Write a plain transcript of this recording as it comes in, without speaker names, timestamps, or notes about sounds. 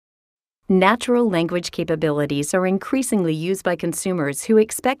Natural language capabilities are increasingly used by consumers who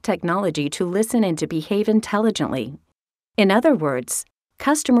expect technology to listen and to behave intelligently. In other words,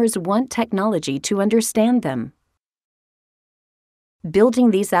 customers want technology to understand them.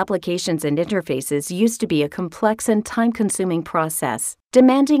 Building these applications and interfaces used to be a complex and time-consuming process,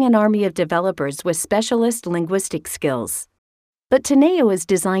 demanding an army of developers with specialist linguistic skills. But Teneo is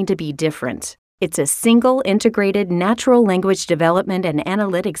designed to be different. It's a single, integrated natural language development and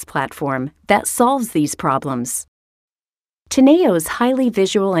analytics platform that solves these problems. Teneo's highly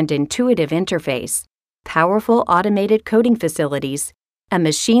visual and intuitive interface, powerful automated coding facilities, and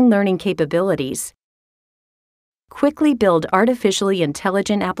machine learning capabilities quickly build artificially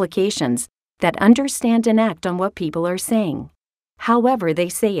intelligent applications that understand and act on what people are saying, however they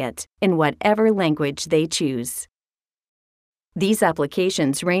say it, in whatever language they choose. These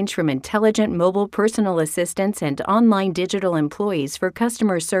applications range from intelligent mobile personal assistants and online digital employees for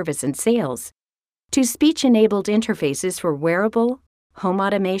customer service and sales, to speech-enabled interfaces for wearable, home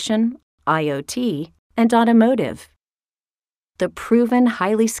automation, IoT, and automotive. The proven,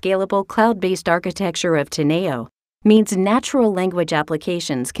 highly scalable cloud-based architecture of Teneo means natural language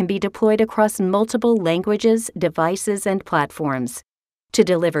applications can be deployed across multiple languages, devices, and platforms to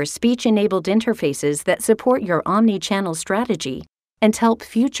deliver speech-enabled interfaces that support your omni-channel strategy and help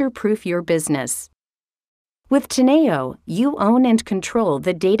future-proof your business. With Teneo, you own and control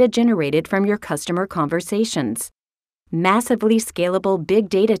the data generated from your customer conversations. Massively scalable big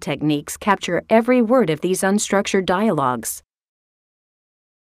data techniques capture every word of these unstructured dialogues.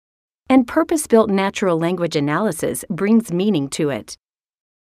 And purpose-built natural language analysis brings meaning to it.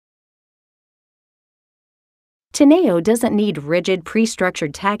 Teneo doesn't need rigid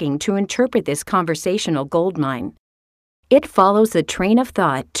pre-structured tagging to interpret this conversational goldmine. It follows a train of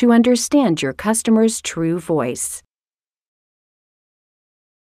thought to understand your customer's true voice.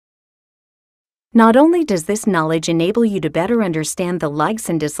 Not only does this knowledge enable you to better understand the likes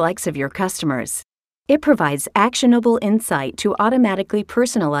and dislikes of your customers, it provides actionable insight to automatically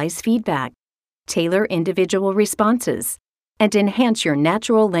personalize feedback, tailor individual responses, and enhance your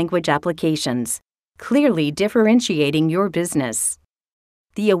natural language applications, clearly differentiating your business.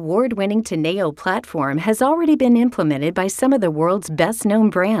 The award-winning Teneo platform has already been implemented by some of the world's best-known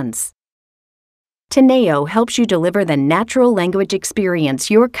brands. Teneo helps you deliver the natural language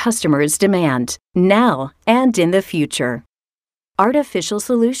experience your customers demand, now and in the future. Artificial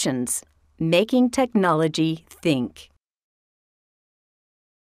Solutions, making technology think.